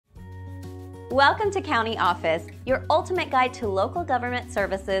Welcome to County Office, your ultimate guide to local government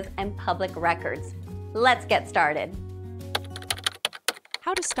services and public records. Let's get started.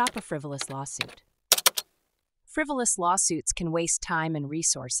 How to stop a frivolous lawsuit. Frivolous lawsuits can waste time and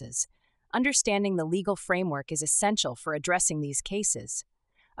resources. Understanding the legal framework is essential for addressing these cases.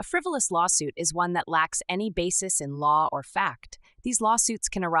 A frivolous lawsuit is one that lacks any basis in law or fact. These lawsuits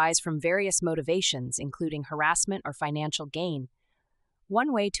can arise from various motivations, including harassment or financial gain.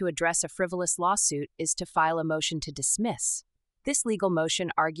 One way to address a frivolous lawsuit is to file a motion to dismiss. This legal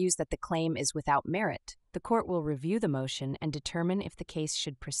motion argues that the claim is without merit. The court will review the motion and determine if the case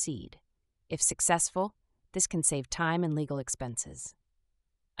should proceed. If successful, this can save time and legal expenses.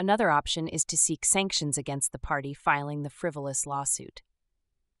 Another option is to seek sanctions against the party filing the frivolous lawsuit.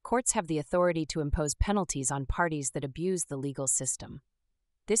 Courts have the authority to impose penalties on parties that abuse the legal system.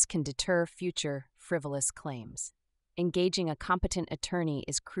 This can deter future frivolous claims. Engaging a competent attorney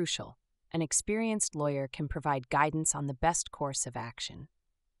is crucial. An experienced lawyer can provide guidance on the best course of action.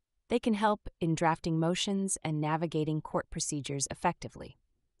 They can help in drafting motions and navigating court procedures effectively.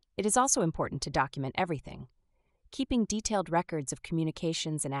 It is also important to document everything. Keeping detailed records of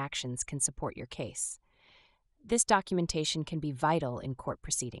communications and actions can support your case. This documentation can be vital in court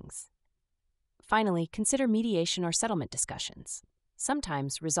proceedings. Finally, consider mediation or settlement discussions.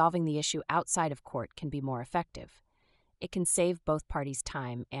 Sometimes resolving the issue outside of court can be more effective. It can save both parties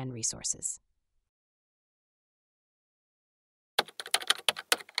time and resources.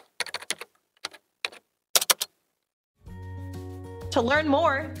 To learn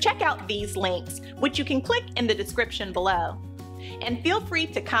more, check out these links, which you can click in the description below. And feel free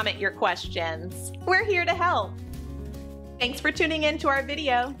to comment your questions. We're here to help. Thanks for tuning in to our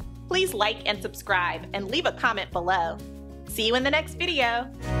video. Please like and subscribe and leave a comment below. See you in the next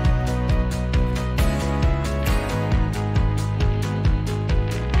video.